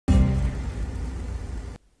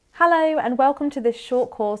Hello and welcome to this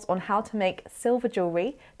short course on how to make silver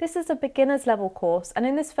jewellery. This is a beginner's level course, and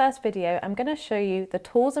in this first video I'm going to show you the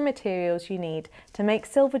tools and materials you need to make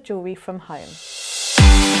silver jewellery from home.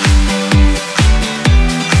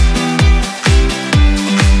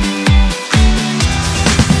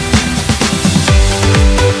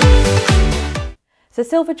 So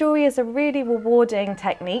silver jewellery is a really rewarding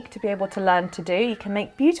technique to be able to learn to do. You can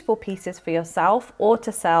make beautiful pieces for yourself or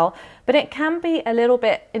to sell, but it can be a little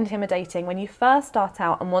bit intimidating when you first start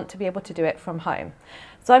out and want to be able to do it from home.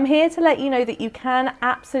 So I'm here to let you know that you can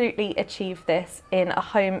absolutely achieve this in a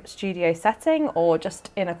home studio setting or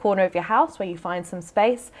just in a corner of your house where you find some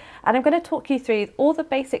space. And I'm going to talk you through all the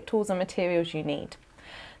basic tools and materials you need.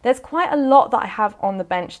 There's quite a lot that I have on the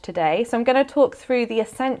bench today, so I'm going to talk through the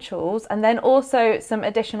essentials and then also some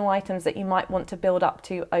additional items that you might want to build up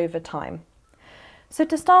to over time. So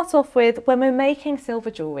to start off with, when we're making silver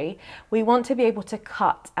jewellery, we want to be able to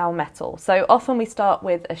cut our metal. So often we start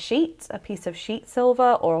with a piece of sheet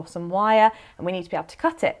silver or some wire, and we need to be able to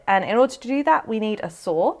cut it. And in order to do that, we need a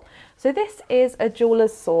saw. So this is a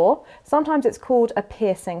jeweller's saw. Sometimes it's called a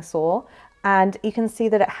piercing saw. And you can see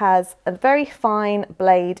that it has a very fine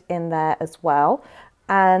blade in there as well.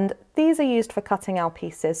 And these are used for cutting our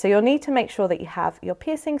pieces. So you'll need to make sure that you have your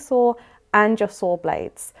piercing saw and your saw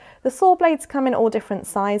blades. The saw blades come in all different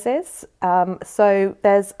sizes. So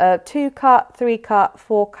there's a 2-cut, 3-cut,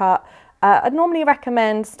 4-cut. I'd normally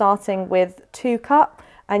recommend starting with 2-cut.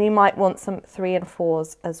 And you might want some 3 and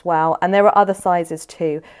 4s as well. And there are other sizes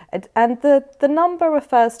too. And the number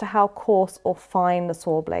refers to how coarse or fine the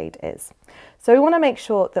saw blade is. So we want to make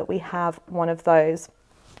sure that we have one of those.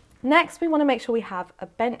 Next, we want to make sure we have a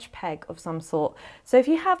bench peg of some sort. So if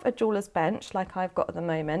you have a jeweller's bench, like I've got at the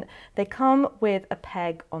moment, they come with a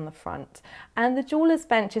peg on the front. And the jeweller's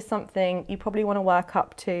bench is something you probably want to work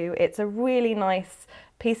up to. It's a really nice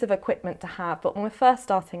piece of equipment to have, but when we're first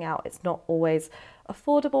starting out, it's not always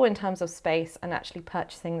affordable in terms of space and actually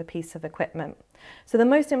purchasing the piece of equipment. So the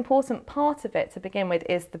most important part of it to begin with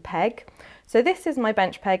is the peg. So this is my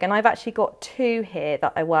bench peg, and I've actually got 2 here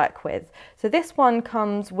that I work with. So this one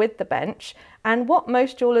comes with the bench, and what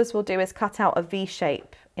most jewellers will do is cut out a V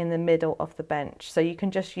shape in the middle of the bench. So you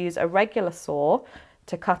can just use a regular saw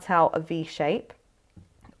to cut out a V shape.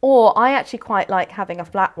 Or I actually quite like having a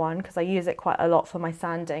flat one because I use it quite a lot for my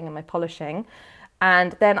sanding and my polishing.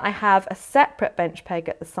 And then I have a separate bench peg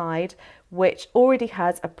at the side, which already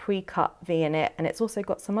has a pre-cut V in it. And it's also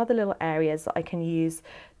got some other little areas that I can use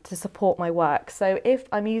to support my work. So if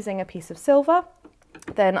I'm using a piece of silver,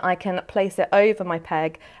 then I can place it over my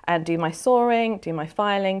peg and do my sawing, do my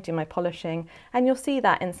filing, do my polishing. And you'll see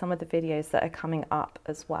that in some of the videos that are coming up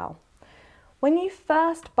as well. When you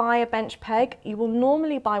first buy a bench peg, you will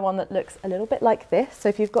normally buy one that looks a little bit like this. So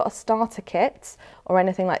if you've got a starter kit or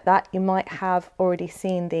anything like that, you might have already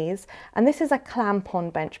seen these. And this is a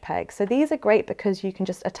clamp-on bench peg. So these are great because you can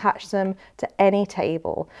just attach them to any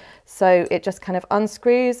table. So it just kind of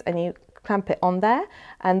unscrews and you clamp it on there.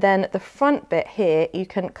 And then the front bit here, you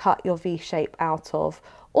can cut your V shape out of,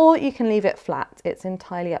 or you can leave it flat. It's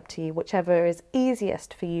entirely up to you, whichever is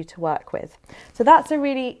easiest for you to work with. So that's a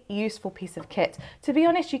really useful piece of kit. To be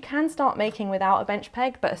honest, you can start making without a bench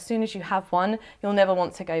peg, but as soon as you have one, you'll never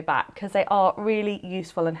want to go back because they are really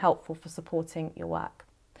useful and helpful for supporting your work.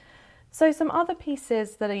 So some other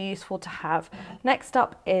pieces that are useful to have. Next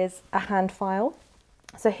up is a hand file.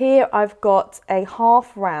 So here I've got a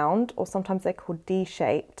half round, or sometimes they're called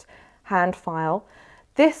D-shaped hand file.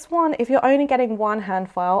 This one, if you're only getting one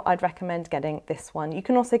hand file, I'd recommend getting this one. You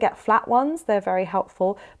can also get flat ones, they're very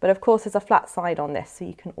helpful, but of course there's a flat side on this, so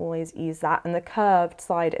you can always use that. And the curved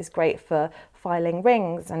side is great for filing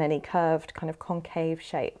rings and any curved kind of concave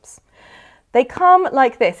shapes. They come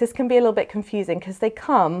like this. This can be a little bit confusing because they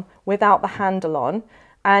come without the handle on,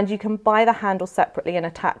 and you can buy the handle separately and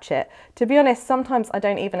attach it. To be honest, sometimes I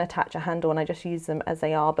don't even attach a handle and I just use them as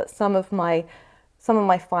they are, but some of my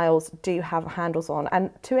files do have handles on.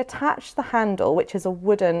 And to attach the handle, which is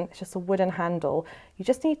it's just a wooden handle, you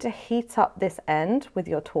just need to heat up this end with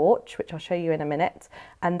your torch, which I'll show you in a minute,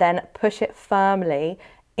 and then push it firmly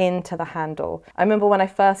into the handle. I remember when I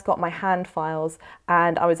first got my hand files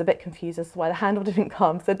and I was a bit confused as to why the handle didn't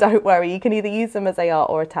come, so don't worry, you can either use them as they are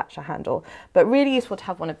or attach a handle. But really useful to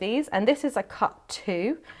have one of these, and this is a cut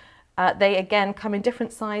 2. They again come in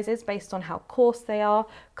different sizes based on how coarse they are.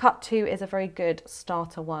 Cut 2 is a very good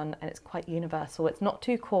starter one and it's quite universal. It's not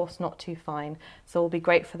too coarse, not too fine, so it will be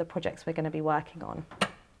great for the projects we're going to be working on.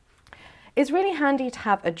 It's really handy to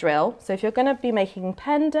have a drill. So if you're going to be making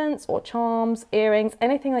pendants or charms, earrings,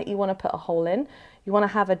 anything that you want to put a hole in, you want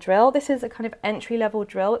to have a drill. This is a kind of entry-level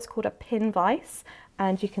drill. It's called a pin vise,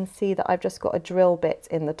 and you can see that I've just got a drill bit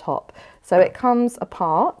in the top. So it comes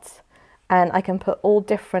apart, and I can put all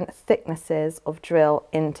different thicknesses of drill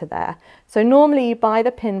into there. So normally you buy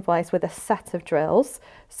the pin vise with a set of drills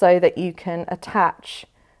so that you can attach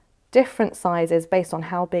different sizes based on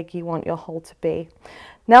how big you want your hole to be.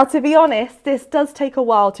 Now, to be honest, this does take a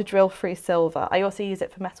while to drill through silver. I also use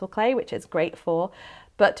it for metal clay, which it's great for.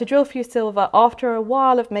 But to drill through silver, after a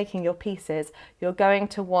while of making your pieces, you're going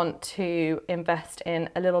to want to invest in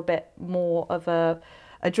a little bit more of a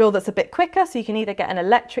drill that's a bit quicker. So you can either get an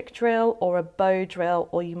electric drill or a bow drill,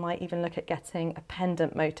 or you might even look at getting a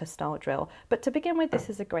pendant motor style drill. But to begin with, this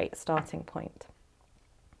is a great starting point.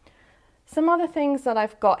 Some other things that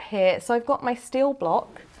I've got here. So I've got my steel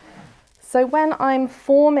block. So when I'm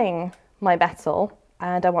forming my metal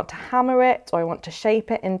and I want to hammer it or I want to shape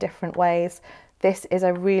it in different ways, this is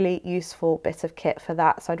a really useful bit of kit for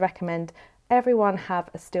that. So I'd recommend everyone have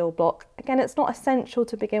a steel block. Again, it's not essential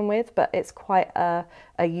to begin with, but it's quite a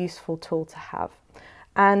useful tool to have.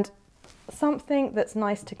 And something that's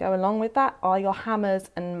nice to go along with that are your hammers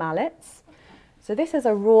and mallets. So this is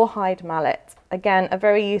a rawhide mallet. Again, a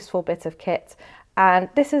very useful bit of kit. And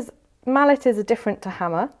mallet is different to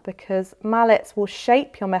hammer because mallets will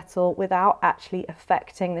shape your metal without actually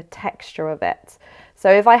affecting the texture of it. So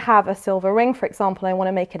if I have a silver ring, for example, I want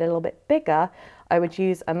to make it a little bit bigger, I would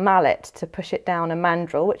use a mallet to push it down a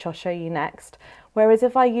mandrel, which I'll show you next. Whereas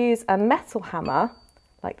if I use a metal hammer,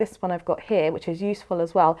 like this one I've got here, which is useful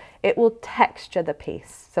as well, it will texture the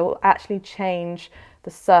piece. So it will actually change the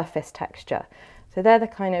surface texture. So they're the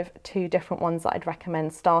kind of two different ones that I'd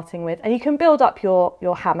recommend starting with. And you can build up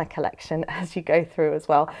your hammer collection as you go through as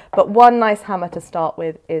well. But one nice hammer to start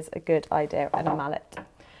with is a good idea, and a mallet.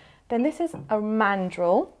 Then this is a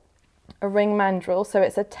mandrel, a ring mandrel. So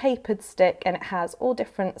it's a tapered stick and it has all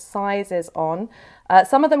different sizes on.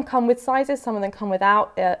 Some of them come with sizes, some of them come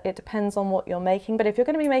without. It depends on what you're making. But if you're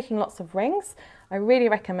going to be making lots of rings, I really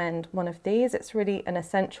recommend one of these. It's really an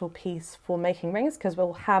essential piece for making rings because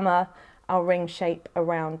we'll hammer our ring shape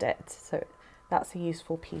around it. So that's a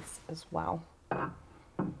useful piece as well.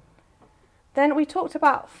 Then we talked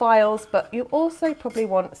about files, but you also probably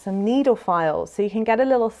want some needle files. So you can get a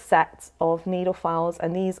little set of needle files,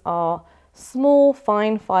 and these are small,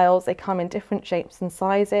 fine files. They come in different shapes and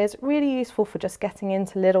sizes, really useful for just getting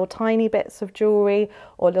into little tiny bits of jewellery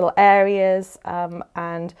or little areas, and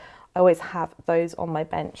I always have those on my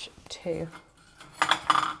bench too.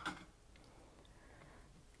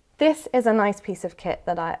 This is a nice piece of kit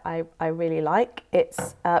that I really like.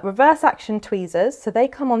 It's reverse action tweezers, so they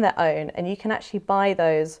come on their own and you can actually buy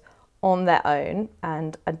those on their own,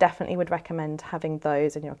 and I definitely would recommend having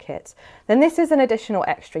those in your kit. Then this is an additional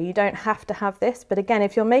extra. You don't have to have this, but again,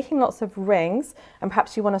 if you're making lots of rings and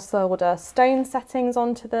perhaps you want to solder stone settings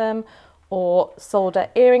onto them or solder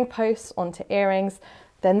earring posts onto earrings,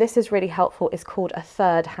 then this is really helpful. It's called a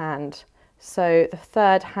third hand. So the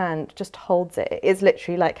third hand just holds it. It is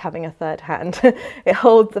literally like having a third hand. It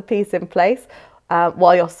holds the piece in place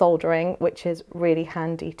while you're soldering, which is really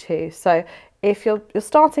handy too. So if you're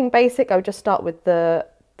starting basic, I would just start with the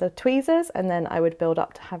tweezers, and then I would build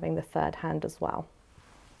up to having the third hand as well.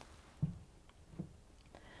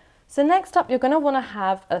 So next up, you're going to want to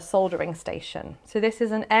have a soldering station. So this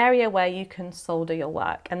is an area where you can solder your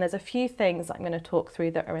work, and there's a few things I'm going to talk through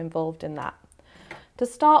that are involved in that. To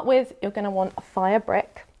start with, you're going to want a fire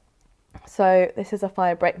brick. So this is a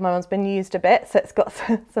fire brick. My one's been used a bit, so it's got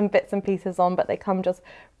some bits and pieces on, but they come just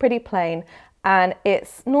pretty plain. And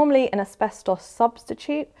it's normally an asbestos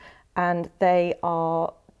substitute, and they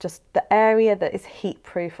are just the area that is heat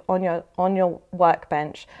proof on your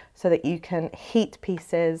workbench so that you can heat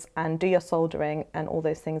pieces and do your soldering and all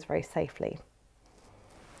those things very safely.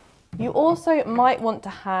 You also might want to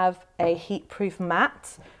have a heat proof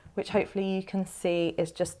mat, which hopefully you can see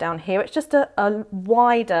is just down here. It's just a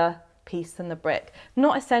wider piece than the brick.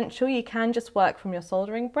 Not essential, you can just work from your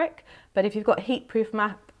soldering brick, but if you've got a heat-proof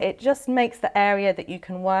mat, it just makes the area that you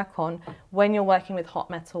can work on when you're working with hot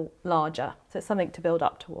metal larger. So it's something to build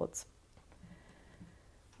up towards.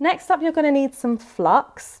 Next up, you're going to need some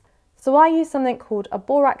flux. So I use something called a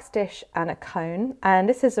borax dish and a cone, and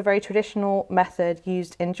this is a very traditional method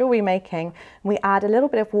used in jewellery making. We add a little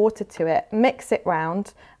bit of water to it, mix it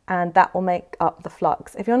round, and that will make up the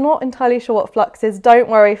flux. If you're not entirely sure what flux is, don't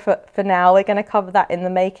worry for now. We're going to cover that in the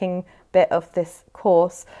making bit of this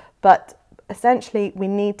course, but essentially we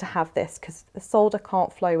need to have this because the solder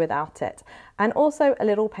can't flow without it. And also a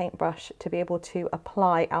little paintbrush to be able to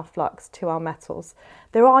apply our flux to our metals.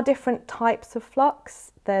 There are different types of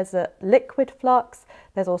flux. There's a liquid flux,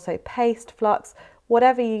 there's also paste flux.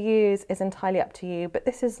 Whatever you use is entirely up to you, but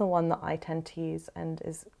this is the one that I tend to use and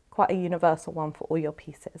is quite a universal one for all your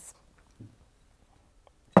pieces.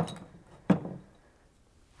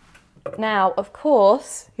 Now, of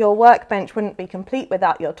course, your workbench wouldn't be complete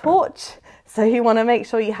without your torch, so you want to make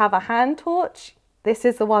sure you have a hand torch. This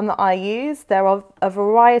is the one that I use. There are a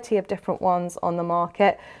variety of different ones on the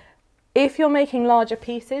market. If you're making larger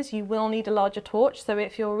pieces, you will need a larger torch. So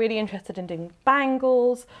if you're really interested in doing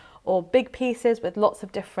bangles or big pieces with lots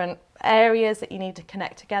of different areas that you need to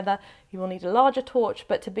connect together, you will need a larger torch.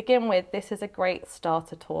 But to begin with, this is a great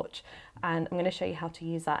starter torch, and I'm going to show you how to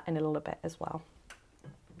use that in a little bit as well.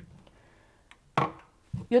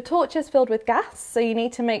 Your torch is filled with gas, so you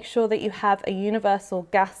need to make sure that you have a universal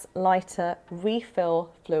gas lighter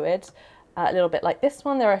refill fluid, a little bit like this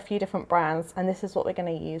one. There are a few different brands, and this is what we're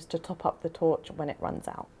going to use to top up the torch when it runs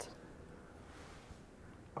out.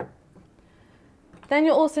 Then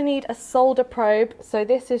you'll also need a solder probe. So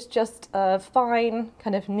this is just a fine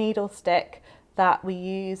kind of needle stick that we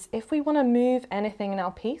use if we want to move anything in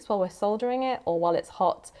our piece while we're soldering it or while it's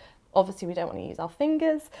hot. Obviously we don't want to use our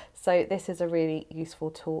fingers, so this is a really useful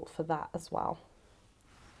tool for that as well.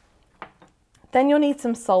 Then you'll need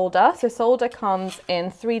some solder. So solder comes in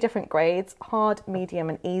 3 different grades: hard, medium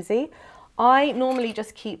and easy. I normally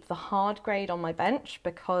just keep the hard grade on my bench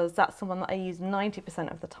because that's the one that I use 90%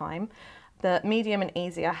 of the time. The medium and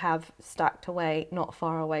easy I have stacked away not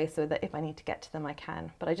far away so that if I need to get to them I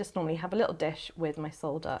can, but I just normally have a little dish with my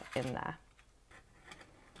solder in there.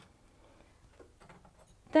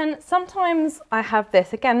 Then sometimes I have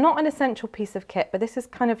this, again, not an essential piece of kit, but this is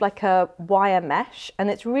kind of like a wire mesh, and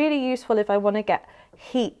it's really useful if I want to get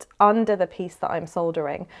heat under the piece that I'm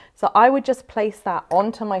soldering. So I would just place that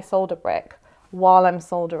onto my solder brick while I'm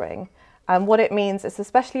soldering. And what it means is,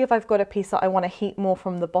 especially if I've got a piece that I want to heat more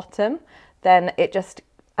from the bottom, then it just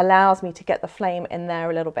allows me to get the flame in there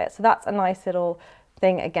a little bit. So that's a nice little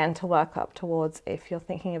thing again to work up towards if you're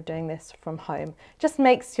thinking of doing this from home. Just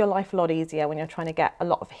makes your life a lot easier when you're trying to get a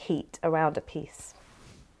lot of heat around a piece.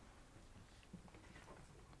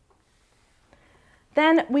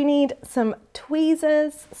 Then we need some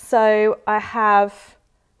tweezers. So I have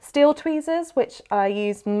steel tweezers, which I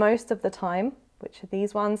use most of the time, which are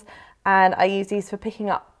these ones, and I use these for picking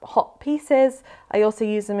up hot pieces. I also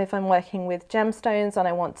use them if I'm working with gemstones and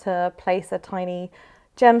I want to place a tiny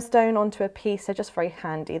gemstone onto a piece. They're just very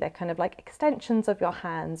handy. They're kind of like extensions of your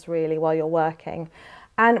hands really while you're working.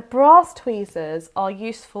 And brass tweezers are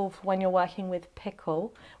useful for when you're working with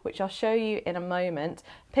pickle, which I'll show you in a moment.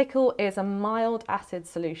 Pickle is a mild acid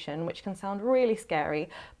solution, which can sound really scary,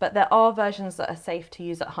 but there are versions that are safe to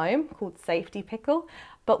use at home called safety pickle.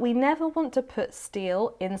 But we never want to put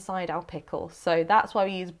steel inside our pickle. So that's why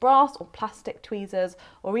we use brass or plastic tweezers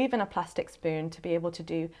or even a plastic spoon to be able to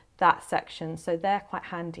do that section. So they're quite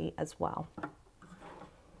handy as well.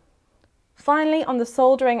 Finally, on the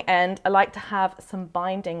soldering end, I like to have some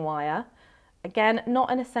binding wire. Again,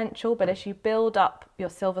 not an essential, but as you build up your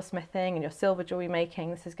silversmithing and your silver jewelry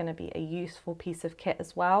making, this is going to be a useful piece of kit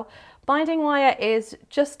as well. Binding wire is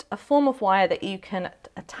just a form of wire that you can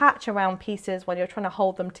attach around pieces when you're trying to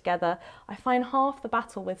hold them together. I find half the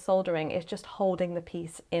battle with soldering is just holding the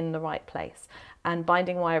piece in the right place, and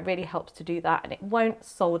binding wire really helps to do that, and it won't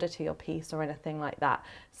solder to your piece or anything like that.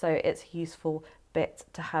 So it's a useful bit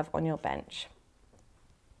to have on your bench.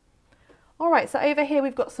 All right, so over here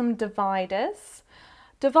we've got some dividers.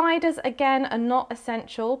 Dividers, again, are not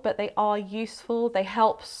essential, but they are useful. They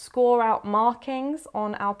help score out markings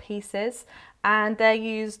on our pieces, and they're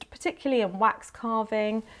used particularly in wax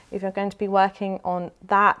carving if you're going to be working on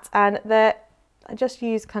that. And I just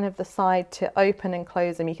use kind of the side to open and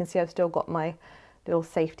close them. You can see I've still got my little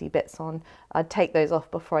safety bits on. I'd take those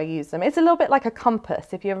off before I use them. It's a little bit like a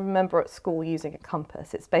compass. If you remember at school using a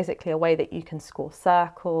compass, it's basically a way that you can score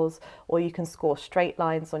circles or you can score straight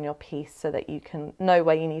lines on your piece so that you can know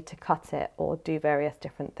where you need to cut it or do various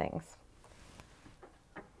different things.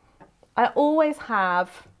 I always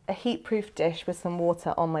have a heat-proof dish with some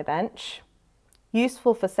water on my bench.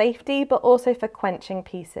 Useful for safety, but also for quenching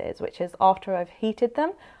pieces, which is after I've heated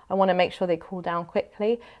them, I want to make sure they cool down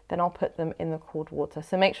quickly, then I'll put them in the cold water.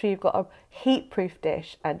 So make sure you've got a heat-proof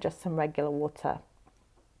dish and just some regular water.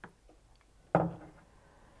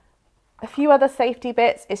 A few other safety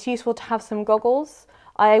bits. It's useful to have some goggles.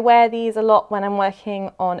 I wear these a lot when I'm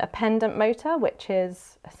working on a pendant motor, which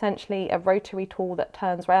is essentially a rotary tool that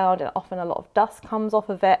turns around, and often a lot of dust comes off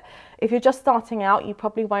of it. If you're just starting out, you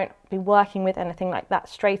probably won't be working with anything like that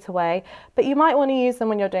straight away, but you might want to use them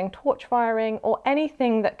when you're doing torch firing or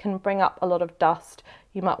anything that can bring up a lot of dust.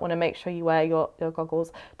 You might want to make sure you wear your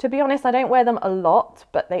goggles. To be honest, I don't wear them a lot,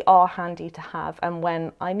 but they are handy to have, and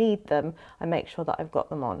when I need them, I make sure that I've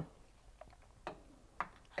got them on.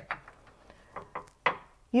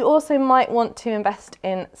 You also might want to invest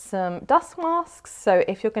in some dust masks. So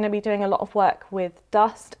if you're going to be doing a lot of work with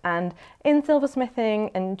dust, and in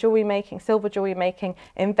silversmithing and jewellery making, silver jewellery making,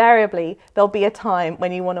 invariably there'll be a time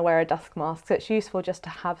when you want to wear a dust mask. So it's useful just to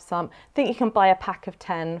have some. I think you can buy a pack of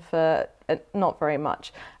 10 for not very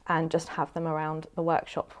much, and just have them around the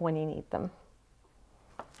workshop for when you need them.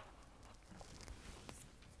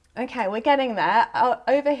 Okay, we're getting there.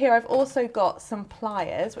 Over here I've also got some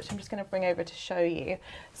pliers, which I'm just going to bring over to show you.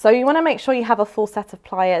 So you want to make sure you have a full set of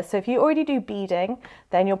pliers. So if you already do beading,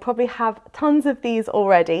 then you'll probably have tons of these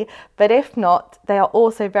already, but if not, they are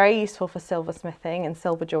also very useful for silversmithing and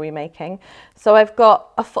silver jewellery making. So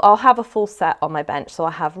I'll have a full set on my bench. So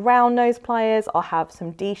I'll have round nose pliers, I'll have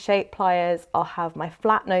some D-shaped pliers, I'll have my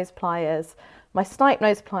flat nose pliers, my snipe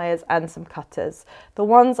nose pliers, and some cutters. The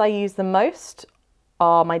ones I use the most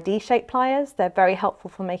are my D-shaped pliers. They're very helpful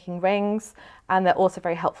for making rings, and they're also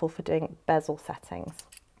very helpful for doing bezel settings.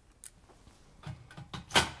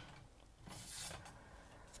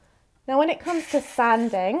 Now when it comes to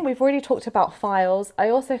sanding, we've already talked about files. I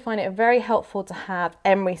also find it very helpful to have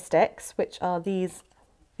emery sticks, which are these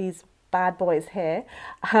bad boys here.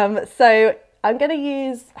 So I'm going to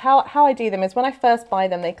use, how I do them is when I first buy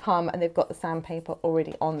them, they come and they've got the sandpaper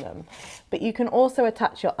already on them. But you can also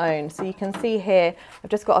attach your own. So you can see here,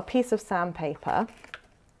 I've just got a piece of sandpaper,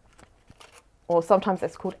 or sometimes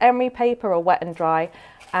it's called emery paper or wet and dry.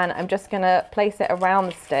 And I'm just going to place it around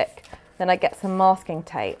the stick. Then I get some masking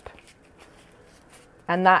tape.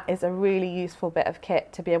 And that is a really useful bit of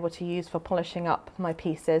kit to be able to use for polishing up my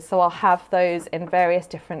pieces. So I'll have those in various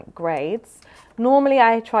different grades. Normally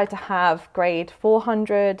I try to have grade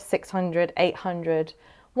 400, 600, 800,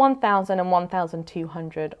 1000 and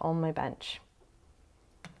 1200 on my bench.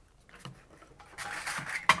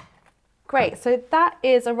 Great, so that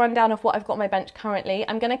is a rundown of what I've got on my bench currently.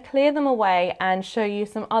 I'm going to clear them away and show you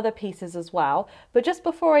some other pieces as well. But just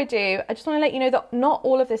before I do, I just want to let you know that not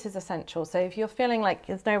all of this is essential. So if you're feeling like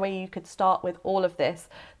there's no way you could start with all of this,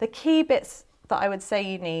 the key bits that I would say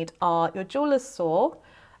you need are your jeweler's saw,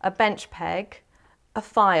 a bench peg, a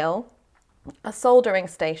file, a soldering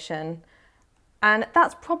station, and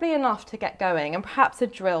that's probably enough to get going, and perhaps a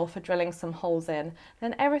drill for drilling some holes in.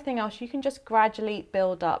 Then everything else you can just gradually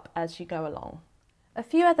build up as you go along. A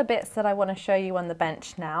few other bits that I want to show you on the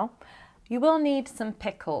bench now. You will need some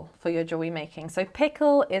pickle for your jewellery making. So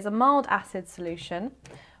pickle is a mild acid solution,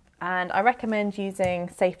 and I recommend using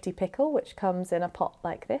safety pickle, which comes in a pot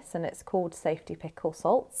like this, and it's called safety pickle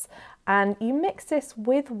salts. And you mix this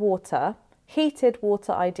with water, heated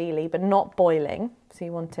water ideally, but not boiling. So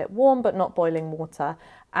you want it warm but not boiling water.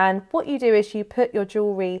 And what you do is you put your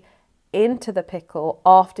jewellery into the pickle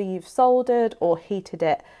after you've soldered or heated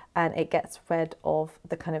it, and it gets rid of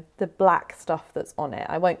the kind of the black stuff that's on it.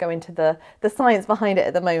 I won't go into the science behind it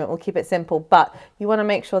at the moment, we'll keep it simple, but you want to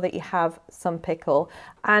make sure that you have some pickle.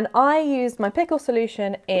 And I used my pickle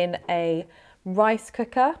solution in a rice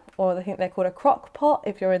cooker, or I think they're called a crock pot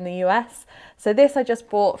if you're in the US. So this I just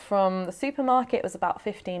bought from the supermarket, it was about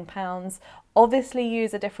 £15. Obviously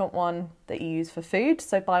use a different one that you use for food,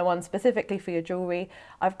 so buy one specifically for your jewellery.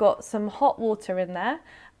 I've got some hot water in there,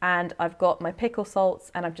 and I've got my pickle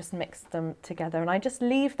salts, and I've just mixed them together, and I just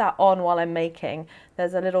leave that on while I'm making.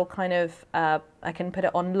 There's a little kind of, I can put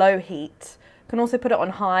it on low heat, can also put it on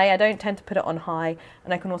high. I don't tend to put it on high,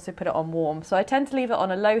 and I can also put it on warm. So I tend to leave it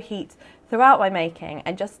on a low heat throughout my making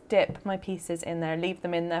and just dip my pieces in there, leave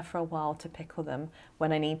them in there for a while to pickle them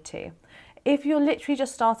when I need to. If you're literally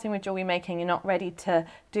just starting with jewellery making, you're not ready to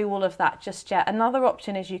do all of that just yet, another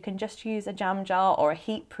option is you can just use a jam jar or a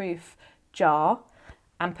heat-proof jar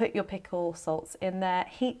and put your pickle salts in there,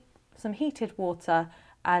 heat some heated water,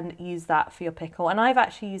 and use that for your pickle. And I've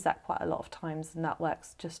actually used that quite a lot of times, and that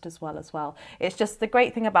works just as well. It's just the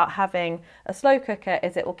great thing about having a slow cooker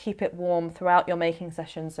is it will keep it warm throughout your making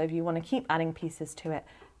session. So if you want to keep adding pieces to it,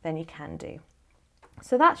 then you can do.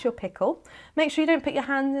 So that's your pickle. Make sure you don't put your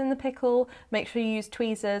hands in the pickle, make sure you use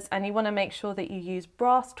tweezers, and you want to make sure that you use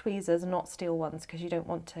brass tweezers, not steel ones, because you don't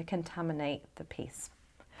want to contaminate the piece.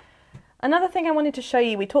 Another thing I wanted to show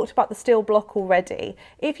you, we talked about the steel block already.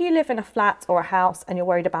 If you live in a flat or a house and you're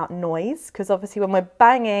worried about noise, because obviously when we're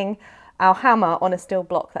banging our hammer on a steel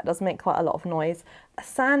block, that does make quite a lot of noise. A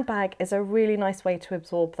sandbag is a really nice way to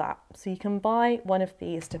absorb that. So you can buy one of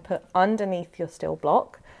these to put underneath your steel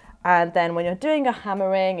block, and then when you're doing your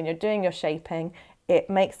hammering and you're doing your shaping, it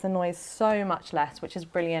makes the noise so much less, which is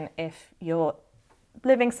brilliant if you're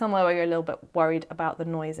living somewhere where you're a little bit worried about the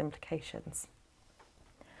noise implications.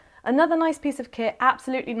 Another nice piece of kit,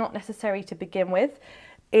 absolutely not necessary to begin with,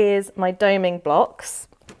 is my doming blocks.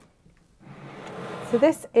 So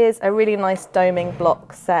this is a really nice doming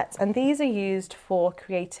block set, and these are used for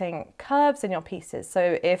creating curves in your pieces.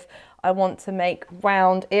 So if I want to make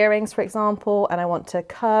round earrings, for example, and I want to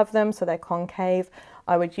curve them so they're concave,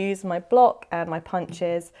 I would use my block and my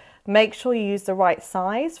punches. Make sure you use the right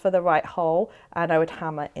size for the right hole, and I would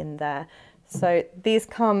hammer in there. So these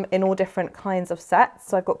come in all different kinds of sets.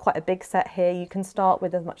 So I've got quite a big set here. You can start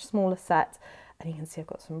with a much smaller set, and you can see I've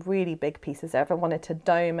got some really big pieces there. If I wanted to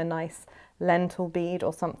dome a nice lentil bead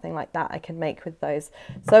or something like that, I can make with those.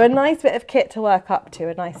 So a nice bit of kit to work up to,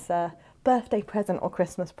 a nice birthday present or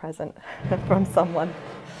Christmas present from someone.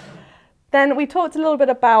 Then we talked a little bit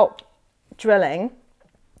about drilling.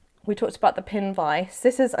 We talked about the pin vise.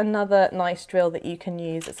 This is another nice drill that you can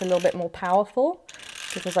use. It's a little bit more powerful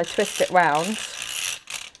because I twist it round.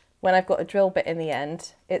 When I've got a drill bit in the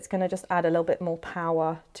end, it's going to just add a little bit more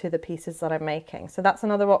power to the pieces that I'm making. So that's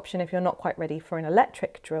another option if you're not quite ready for an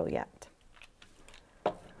electric drill yet.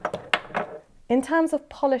 In terms of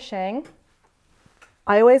polishing,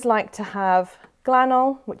 I always like to have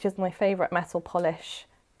glanol, which is my favourite metal polish,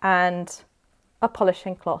 and a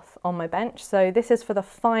polishing cloth on my bench. So this is for the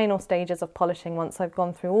final stages of polishing once I've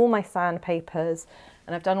gone through all my sandpapers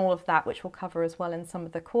and I've done all of that, which we'll cover as well in some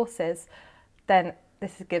of the courses. Then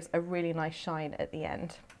this gives a really nice shine at the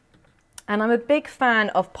end. And I'm a big fan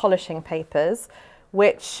of polishing papers,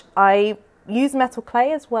 which I use metal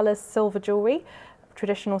clay as well as silver jewellery,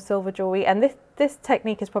 traditional silver jewellery. And this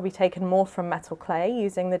technique is probably taken more from metal clay,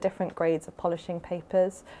 using the different grades of polishing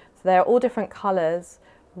papers. So they're all different colours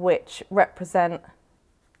which represent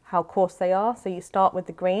how coarse they are. So you start with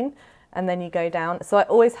the green and then you go down. So I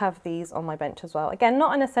always have these on my bench as well. Again,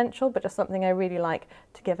 not an essential, but just something I really like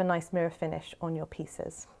to give a nice mirror finish on your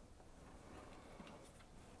pieces.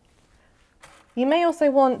 You may also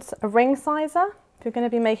want a ring sizer if you're going to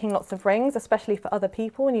be making lots of rings, especially for other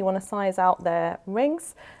people and you want to size out their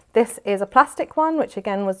rings. This is a plastic one, which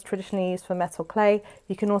again was traditionally used for metal clay.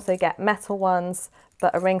 You can also get metal ones,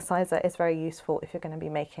 but a ring sizer is very useful if you're going to be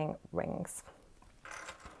making rings.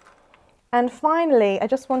 And finally, I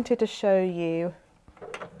just wanted to show you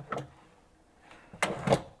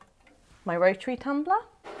my rotary tumbler.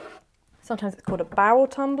 Sometimes it's called a barrel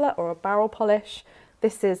tumbler or a barrel polish.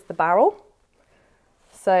 This is the barrel.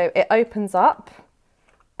 So it opens up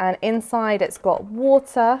and inside it's got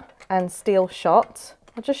water and steel shot.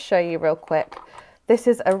 I'll just show you real quick. This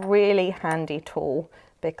is a really handy tool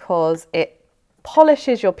because it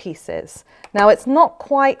polishes your pieces. Now it's not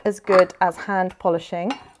quite as good as hand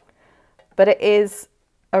polishing, but it is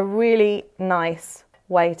a really nice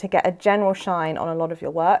way to get a general shine on a lot of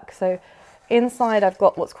your work. So inside I've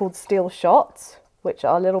got what's called steel shots, which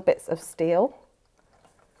are little bits of steel.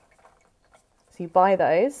 So you buy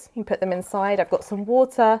those, you put them inside. I've got some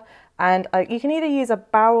water, and you can either use a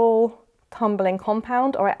barrel tumbling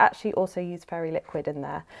compound, or I actually also use fairy liquid in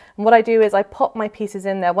there. And what I do is I pop my pieces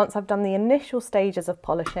in there. Once I've done the initial stages of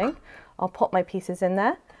polishing, I'll pop my pieces in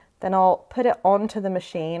there, then I'll put it onto the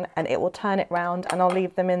machine and it will turn it round, and I'll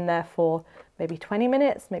leave them in there for maybe 20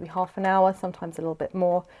 minutes, maybe half an hour, sometimes a little bit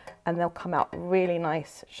more, and they'll come out really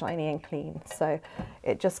nice, shiny and clean. So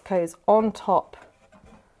it just goes on top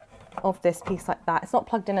of this piece like that. It's not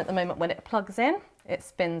plugged in at the moment. When it plugs in, it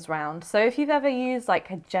spins round. So if you've ever used like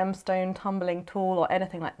a gemstone tumbling tool or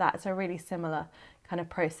anything like that, it's a really similar kind of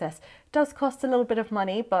process. It does cost a little bit of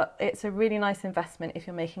money, but it's a really nice investment if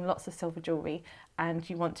you're making lots of silver jewellery and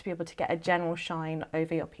you want to be able to get a general shine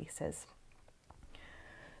over your pieces.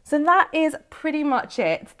 So that is pretty much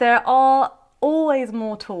it. There are always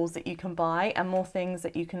more tools that you can buy and more things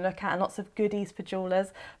that you can look at and lots of goodies for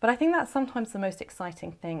jewellers, but I think that's sometimes the most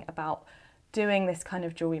exciting thing about doing this kind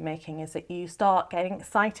of jewellery making, is that you start getting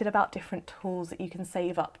excited about different tools that you can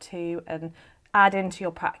save up to and add into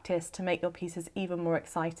your practice to make your pieces even more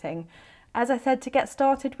exciting. As I said, to get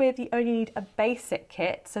started with, you only need a basic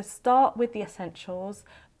kit, so start with the essentials,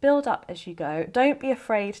 build up as you go. Don't be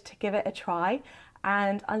afraid to give it a try,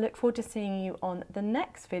 and I look forward to seeing you on the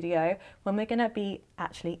next video when we're going to be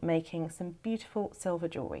actually making some beautiful silver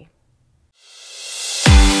jewellery.